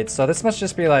 2 gates. So this must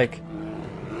just be like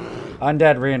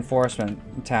undead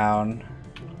reinforcement town.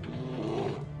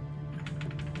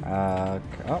 Oh.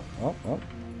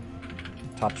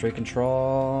 Top tree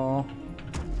control.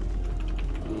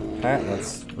 Okay,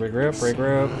 let's regroup.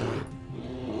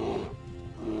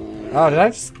 Oh, did I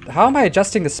just... How am I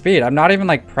adjusting the speed? I'm not even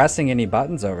like pressing any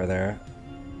buttons over there.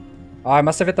 Oh, I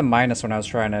must have hit the minus when I was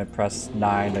trying to press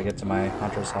 9 to get to my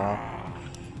Hunter's Hall.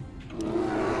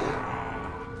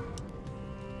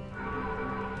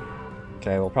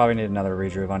 Okay, we'll probably need another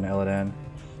redruve on Illidan.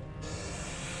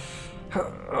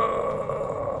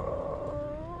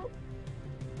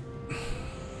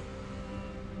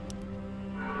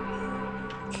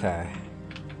 Okay.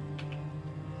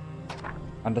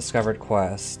 Undiscovered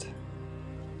quest.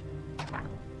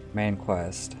 Main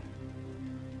quest.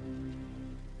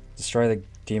 Destroy the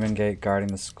demon gate guarding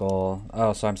the skull.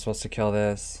 Oh, so I'm supposed to kill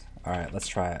this? Alright, let's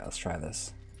try it. Let's try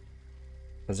this.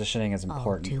 Positioning is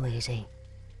important. All too easy.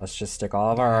 Let's just stick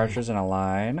all of our archers in a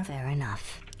line. Fair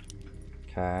enough.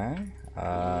 Okay. Get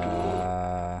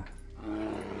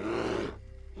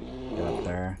up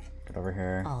there. Get over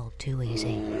here. All too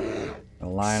easy.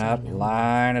 Line up.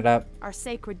 Line it up. Our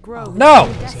sacred grove. No!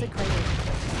 is desecrated.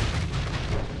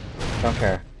 Don't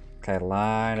care. Okay,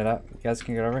 line it up. You guys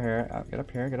can get over here. Oh, get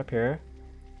up here. Get up here.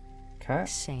 Okay.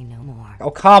 Say no more. Oh,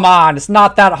 come on. It's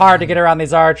not that hard to get around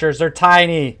these archers. They're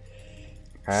tiny.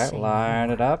 Okay, Say line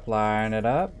no it up. Line it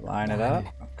up. Line it up.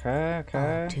 Done. Okay,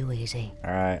 okay. All too easy.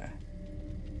 Alright.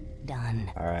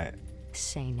 Done. Alright.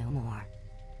 Say no more.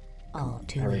 All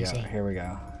too Here we go. easy. Here we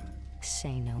go.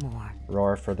 Say no more.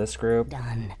 Roar for this group.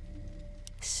 Done.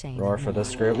 Say Roar no for more.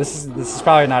 this group. This is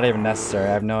probably not even necessary.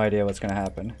 I have no idea what's gonna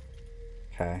happen.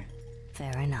 Okay.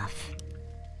 Fair enough.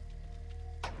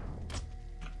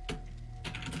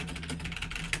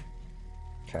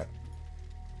 Okay.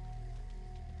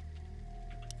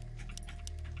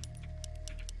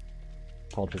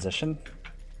 Hold position.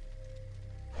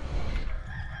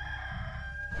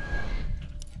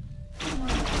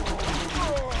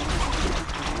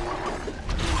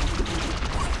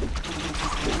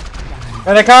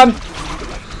 Here they come!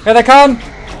 Here they come!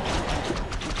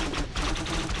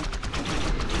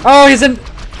 Oh, he's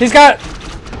got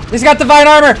divine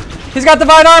armor! He's got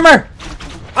divine armor!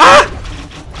 Ah!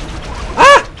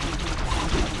 Ah!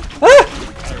 Ah!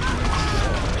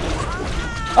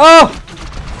 Oh!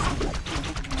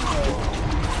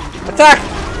 Attack!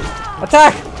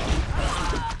 Attack!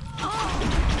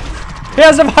 He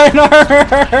has divine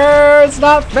armor! It's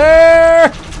not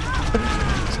fair!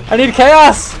 I need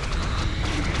chaos!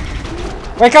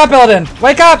 Wake up, Illidan!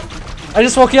 Wake up! I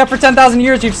just woke you up for 10,000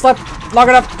 years. You've slept long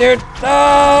enough, dude.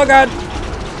 Oh, God.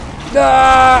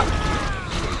 Ah.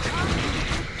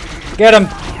 Get him.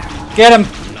 Get him.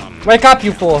 Wake up,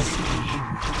 you fools.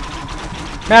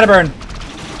 Mana burn.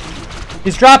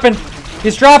 He's dropping.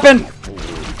 He's dropping.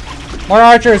 More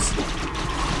archers.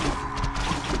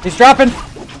 He's dropping.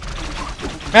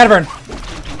 Mana burn.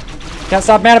 Can't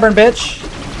stop mana burn, bitch.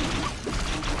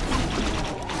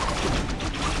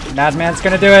 Madman's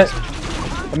gonna do it.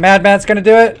 The madman's gonna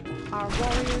do it.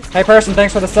 Hey person,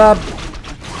 thanks for the sub.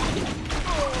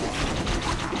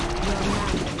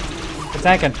 Good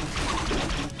tanking.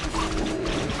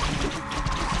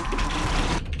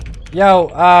 Yo,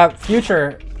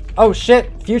 Future. Oh shit,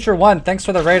 Future 1, thanks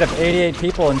for the raid of 88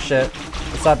 people and shit.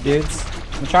 What's up, dudes?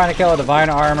 I'm trying to kill a divine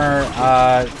armor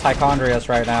Tichondrius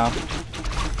right now.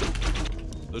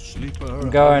 I'm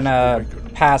going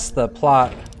past the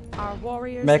plot. Our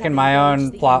warriors Making have my own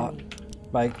engaged the plot enemy.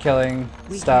 by killing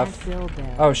We stuff. can't build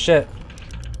there. Oh shit.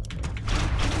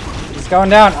 He's going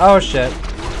down. Oh shit.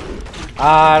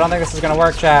 I don't think this is gonna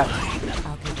work, chat.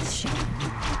 I'll give this shot.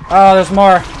 Oh, there's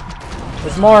more.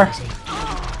 There's more.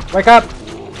 Wake up.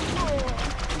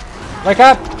 Wake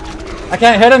up. I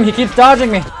can't hit him. He keeps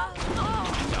dodging me.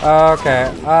 Okay.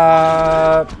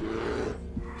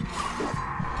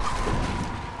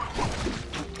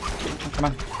 Come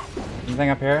on. Anything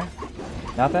up here?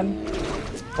 Nothing?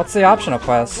 What's the optional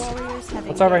quest? Warriors have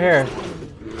What's over here? engaged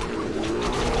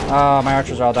Oh, my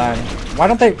archers are all dying. Why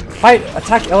don't they fight?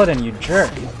 Attack Illidan, you jerk.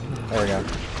 There we go.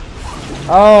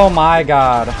 Oh my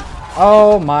god.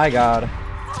 Oh my god.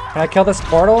 Can I kill this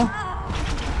portal?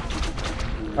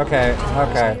 Okay,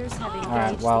 okay. warriors have Alright,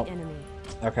 engaged well. the enemy.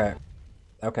 Okay.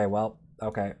 Okay, well.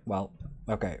 Okay, well.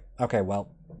 Okay. Okay,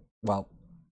 well. Well.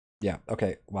 Yeah,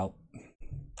 okay, well.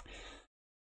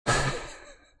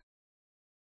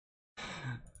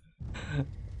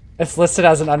 It's listed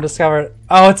as an undiscovered.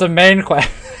 Oh, it's a main quest.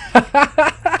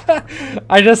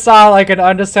 I just saw like an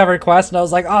undiscovered quest and I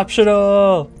was like,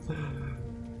 optional.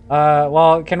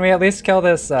 Well, can we at least kill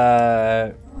this,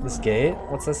 this gate?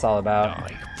 What's this all about?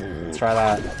 Let's try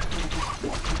that.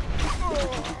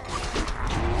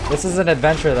 This is an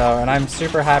adventure, though, and I'm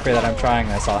super happy that I'm trying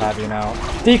this, I'll have you know.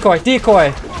 Decoy!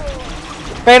 Decoy!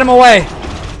 Bait him away!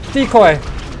 Decoy!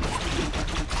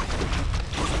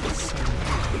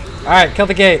 Alright, kill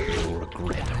the gate.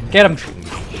 Get him.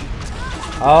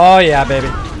 Oh, yeah, baby.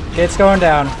 Gate's going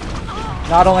down.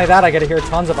 Not only that, I get to hear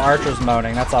tons of archers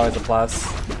moaning. That's always a plus.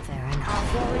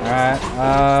 Alright,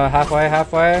 halfway,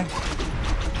 halfway.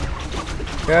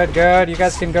 Good, good. You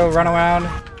guys can go run around.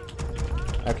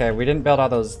 Okay, we didn't build all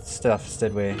those stuffs,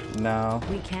 did we? No.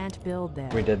 We can't build there.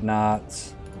 We did not.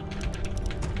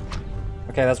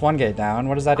 Okay, that's one gate down.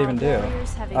 What does that even do?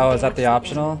 Oh, is that the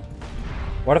optional?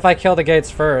 What if I kill the gates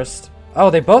first? Oh,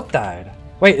 they both died.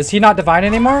 Wait, is he not divine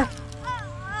anymore?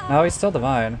 No, he's still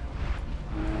divine.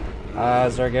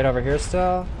 Is there a gate over here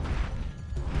still?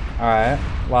 Alright.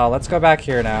 Well, let's go back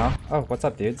here now. Oh, what's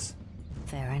up, dudes?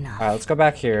 Fair enough. Alright, let's go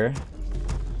back here.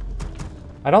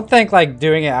 I don't think, like,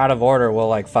 doing it out of order will,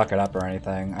 like, fuck it up or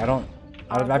anything.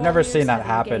 I've never seen that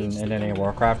happen in any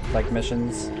Warcraft, like,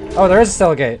 missions. Oh, there is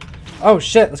still a gate. Oh,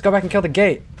 shit. Let's go back and kill the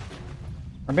gate.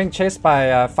 We're being chased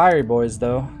by, fiery boys,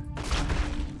 though.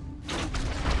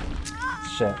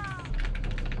 Shit.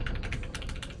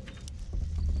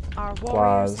 Our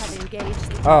warriors have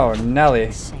engaged the Oh,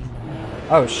 Nelly. Say no more.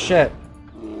 Oh, shit.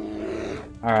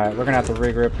 Alright, we're gonna have to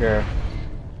regroup here.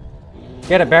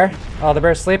 Get it, bear. Oh, the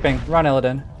bear's sleeping. Run,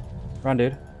 Illidan. Run,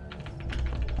 dude.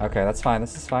 Okay, that's fine.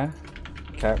 This is fine.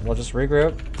 Okay, we'll just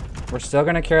regroup. We're still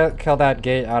gonna kill that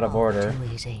gate out of order.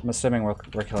 Too easy. I'm assuming we're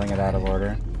killing it out of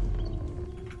order.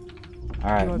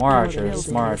 Alright, Your more building archers.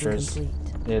 is More archers.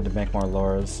 incomplete. Needed to make more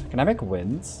lures. Can I make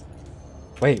winds?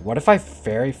 Wait, what if I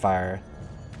fairy fire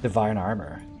divine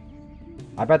armor?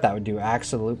 I bet that would do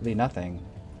absolutely nothing.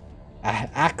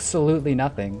 Absolutely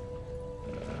nothing.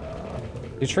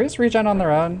 Do trees regen on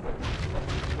their own?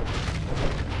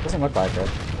 Doesn't look like it.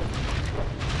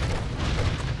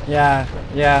 Yeah,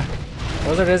 yeah.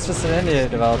 Wizard is just an indie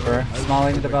developer.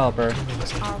 Small indie developer.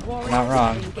 Our warriors Not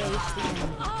wrong. have engaged the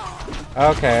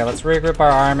enemy. Okay, let's regroup our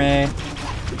army.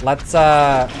 Let's,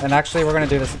 and actually we're gonna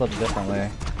do this a little differently.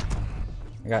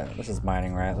 This is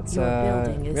mining, right? Let's, Your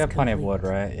building we is have plenty of complete. wood,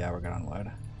 right? Yeah, we're good on wood.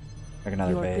 Make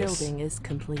another Your base. building is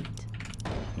complete.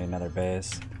 Need another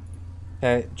base.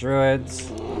 Okay, druids.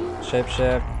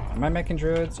 Shapeshift. Am I making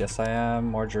druids? Yes, I am.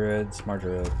 More druids. More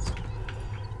druids.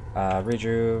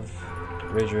 Rejuve.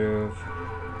 Rejuve.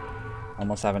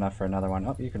 Almost have enough for another one.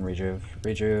 Oh, you can rejuve.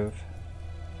 Rejuve.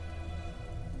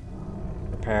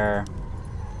 Repair.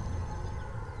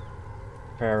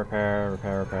 Repair, repair,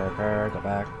 repair, repair, repair. Go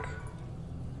back.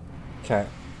 Okay.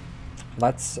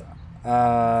 Let's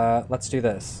do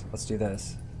this. Let's do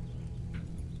this.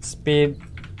 Speed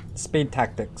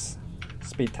tactics.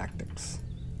 Speed tactics.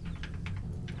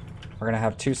 We're gonna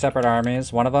have two separate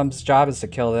armies. One of them's job is to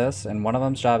kill this, and one of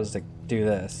them's job is to do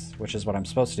this, which is what I'm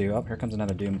supposed to do. Oh, here comes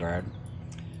another Doom Guard.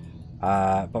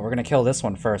 But we're gonna kill this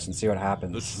one first and see what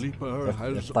happens. The sleeper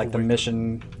has If like the awakened.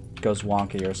 mission goes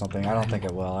wonky or something. I don't think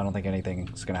it will. I don't think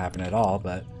anything's gonna happen at all,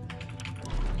 but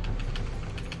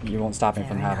you won't stop me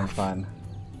from Fair having enough. fun.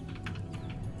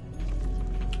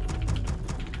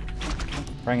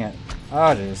 Bring it.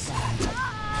 Oh, jeez.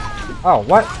 Oh,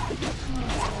 what?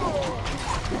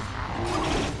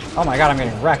 Oh my god, I'm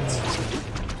getting wrecked.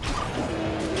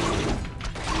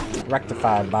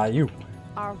 Rectified by you.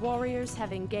 Our warriors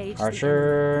have engaged the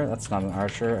Archer. That's not an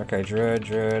archer. Okay, druid,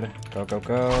 druid. Go, go,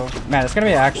 go. Man, it's gonna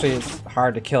be actually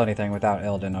hard to kill anything without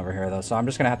Illidan over here, though. So I'm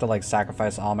just gonna have to, like,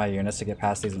 sacrifice all my units to get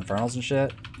past these infernals and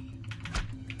shit.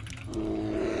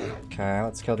 Okay,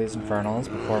 let's kill these infernals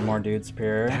before more dudes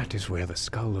appear. That is where the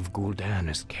skull of Gul'dan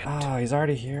is kept. Oh, he's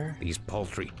already here? These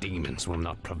paltry demons will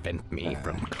not prevent me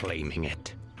from claiming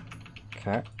it.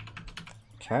 Okay.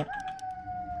 Okay.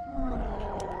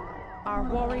 Our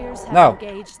warriors have No.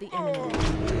 engaged the enemy.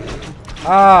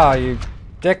 Ah, you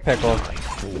dick pickle.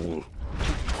 Fool.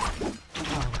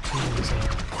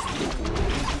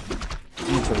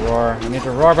 I need to roar. I need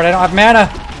to roar, but I don't have mana.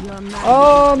 Your man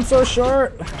Oh, I'm so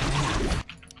short.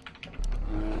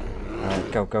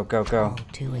 Alright, go, go, go, go.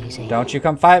 Too easy. Don't you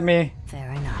come fight me.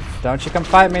 Fair enough. Don't you come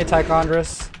fight me,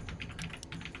 Tychondrus.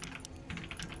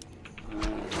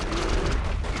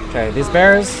 Okay, these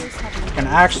bears can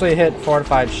actually hit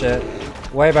fortified shit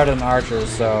way better than archers,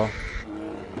 so.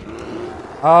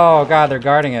 Oh god, they're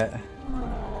guarding it.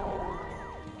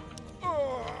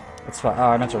 It's fine. Oh,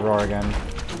 I meant to roar again.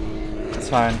 It's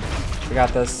fine. We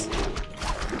got this.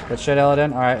 Good shit,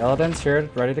 Illidan. Alright, Illidan's here,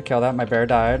 ready to kill that. My bear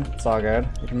died. It's all good.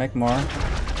 We can make more.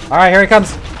 Alright, here he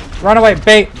comes. Run away.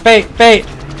 Bait, bait, bait.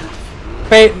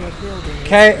 bait.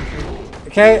 Okay.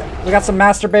 Okay, we got some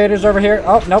masturbators over here.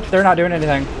 Oh, nope, they're not doing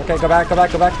anything. Okay, go back, go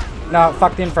back, go back. No,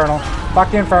 fuck the Infernal.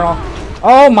 Fuck the Infernal.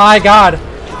 Oh my god.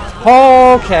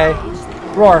 Okay.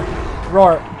 Roar.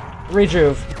 Roar.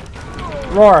 Rejuve.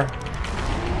 Roar.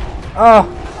 Oh.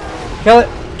 Kill it.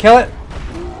 Kill it.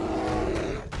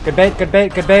 Good bait, good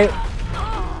bait, good bait.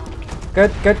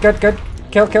 Good, good, good, good.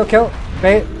 Kill, kill, kill.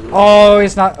 Bait. Oh,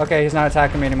 he's not. Okay, he's not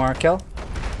attacking me anymore. Kill.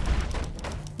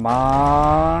 Come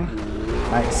on.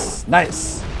 Nice.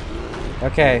 Nice.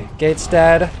 Okay, gate's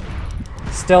dead.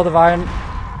 Still divine.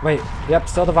 Wait, yep,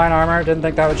 still divine armor. Didn't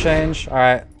think that would change.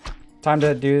 Alright. Time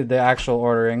to do the actual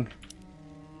ordering.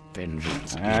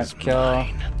 Vengeance Alright, is kill.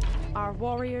 mine. Our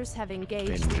warriors have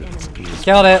engaged the Vengeance enemy. is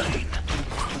Killed it. mine.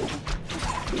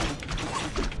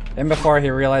 And before he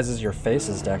realizes your face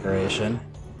is decoration.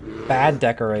 Bad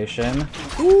decoration.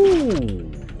 Ooh.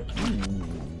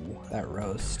 That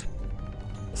roast.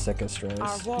 The sickest Our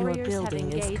roast. warriors Your have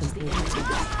building is engaged the complete.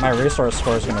 enemy. My resource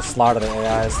score is gonna slaughter the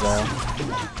AIs though.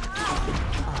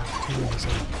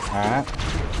 Alright.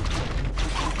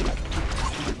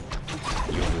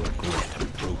 Your regret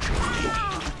approaching me.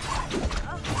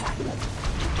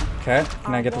 Okay,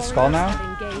 can I get the Our skull warriors now?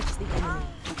 have engaged the enemy.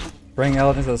 Bring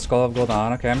Illidan to the Skull of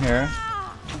Gul'dan. Okay, I'm here.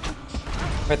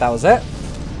 Wait, that was it?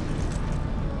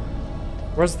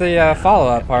 Where's the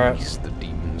follow-up part? At least the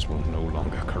demons will no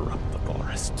longer corrupt the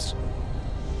forests.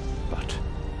 But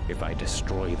if I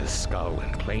destroy the skull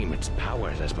and claim its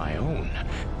powers as my own,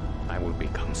 I will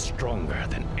become stronger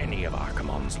than any of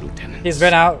Archimonde's lieutenants. He's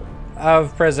been out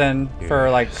of prison for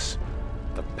like Yes,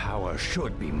 the power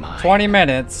should be mine. 20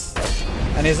 minutes,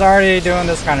 and he's already doing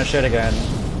this kind of shit again.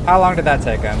 How long did that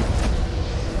take him?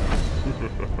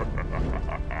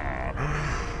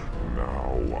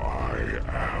 Now I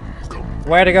am complete.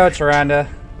 Way to go, Tyrande.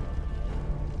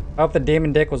 Hope the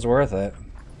demon dick was worth it.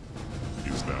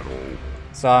 Is that all?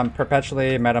 So I'm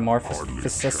perpetually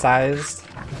metamorphosized.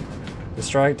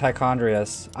 Destroying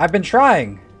Tichondrius. I've been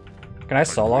trying! Can I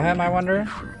solo him, I wonder?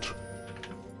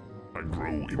 I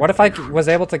grow What if I was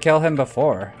able to kill him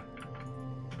before?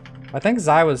 I think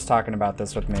Zai was talking about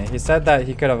this with me. He said that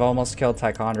he could have almost killed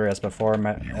Tichondrius before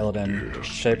Illidan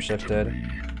shapeshifted.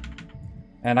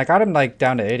 And I got him like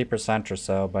down to 80% or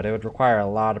so, but it would require a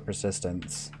lot of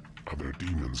persistence. Are there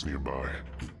demons nearby?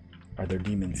 Are there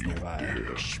demons You nearby?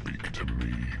 dare speak to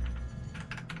me.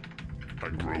 I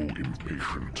grow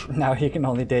impatient. Now he can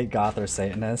only date goth or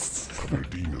satanists. Are there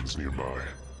demons nearby?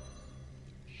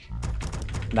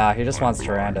 Nah, he just wants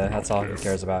Tyrande. That's all he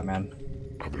cares about, man.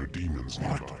 Are there demons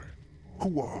nearby?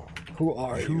 Who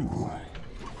are you?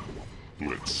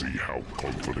 Let's see how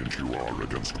confident you are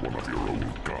against one of your own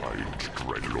kind,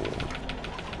 Dreadlord.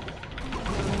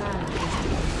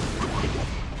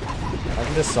 I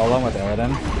can just solo him with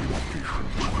Illidan.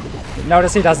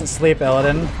 Notice he doesn't sleep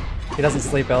Illidan. He doesn't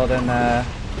sleep Illidan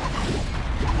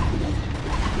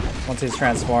once he's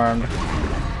transformed.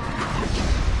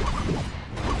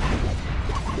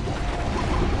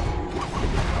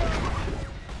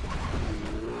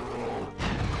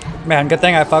 Man, good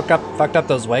thing I fucked up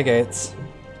those waygates.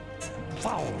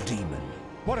 Foul demon!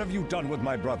 What have you done with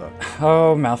my brother?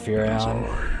 Oh,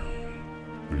 Malfurion.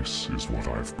 This is what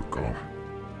I've become.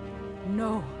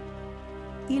 No.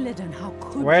 Illidan, how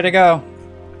could Way to go.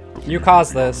 You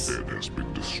caused this. The dead has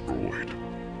been destroyed,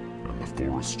 and the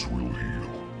forests will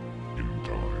heal in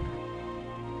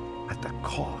time. At the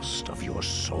cost of your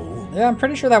soul? Yeah, I'm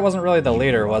pretty sure that wasn't really the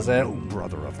leader, was it? No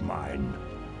brother of mine.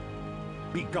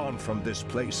 Be gone from this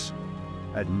place,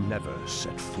 and never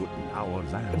set foot in our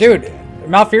land. Dude, again.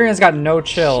 Malfurion's got no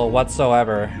chill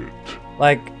whatsoever.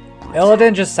 Like,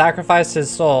 Illidan just sacrificed his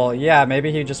soul. Yeah,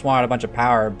 maybe he just wanted a bunch of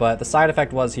power, but the side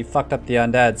effect was he fucked up the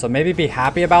undead. So maybe be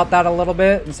happy about that a little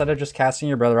bit instead of just casting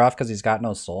your brother off because he's got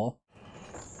no soul.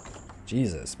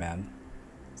 Jesus, man.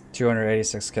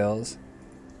 286 kills.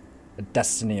 A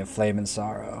destiny of flame and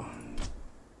sorrow.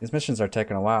 These missions are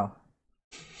taking a while.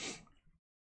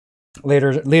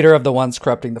 Leader of the ones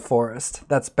corrupting the forest.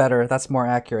 That's better. That's more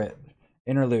accurate.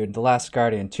 Interlude. The Last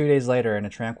Guardian. 2 days later in a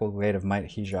tranquil glade of Might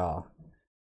Hijal.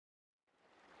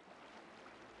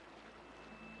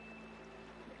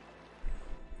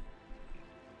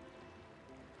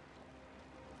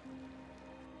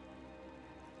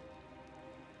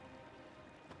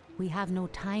 We have no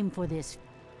time for this.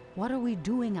 What are we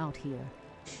doing out here?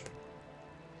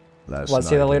 Last Was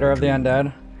he the night leader in a of the dream,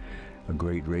 undead? A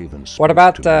great raven What spoke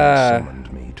about, to me and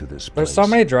summoned me to this There's so place.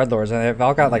 many dreadlords and they've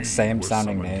all got like same We're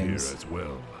sounding summoned here names. as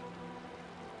well.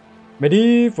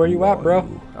 Medivh, where you Who at, are bro?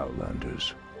 you,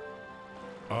 Outlanders?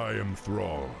 I am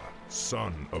Thrall,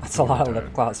 son of That's a lot of Gul'dan,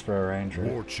 lip gloss for a ranger.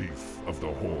 war chief of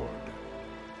the Horde.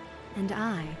 And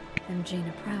I am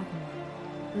Jaina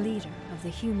Proudmoore, leader of the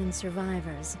human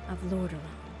survivors of Lordaeron.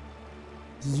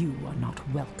 You are not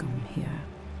welcome here.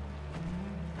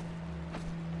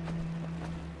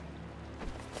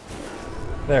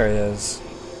 There he is.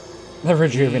 The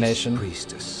rejuvenation.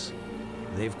 Priestess,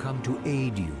 they've come to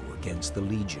aid you against the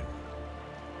Legion.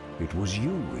 It was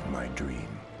you in my dream.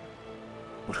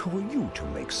 But who are you to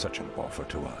make such an offer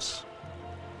to us?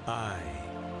 I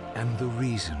am the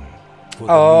reason for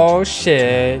the Oh Legion's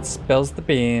shit! return. Spills the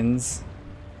beans.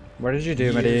 What did you do,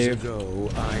 Years Medivh? ago,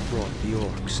 I brought the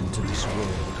orcs into this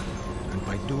world, and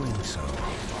by doing so,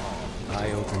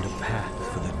 I opened a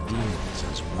path for the demons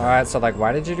as well. Alright, so like,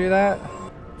 why did you do that?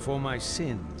 For my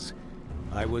sins,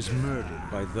 I was murdered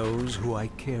by those who I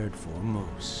cared for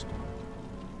most.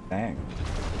 Dang.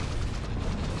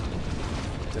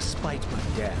 Despite my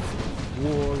death,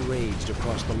 war raged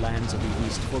across the lands of the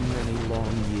East for many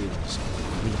long years,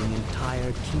 leaving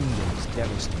entire kingdoms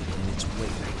devastated in its wake.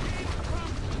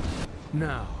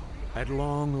 Now, at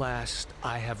long last,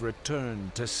 I have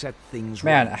returned to set things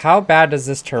Man, right. how bad does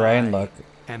this terrain look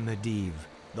am Medivh,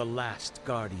 the last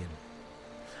guardian.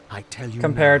 I tell you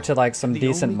compared now, to like some the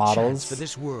decent only chance models? for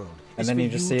this world And is then for you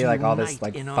just you see to like all this unite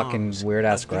like in fucking arms weird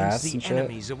ass against grass the and shit.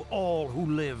 enemies of all who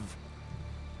live.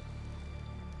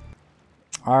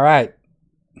 Alright.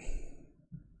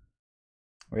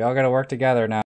 We all gotta work together now.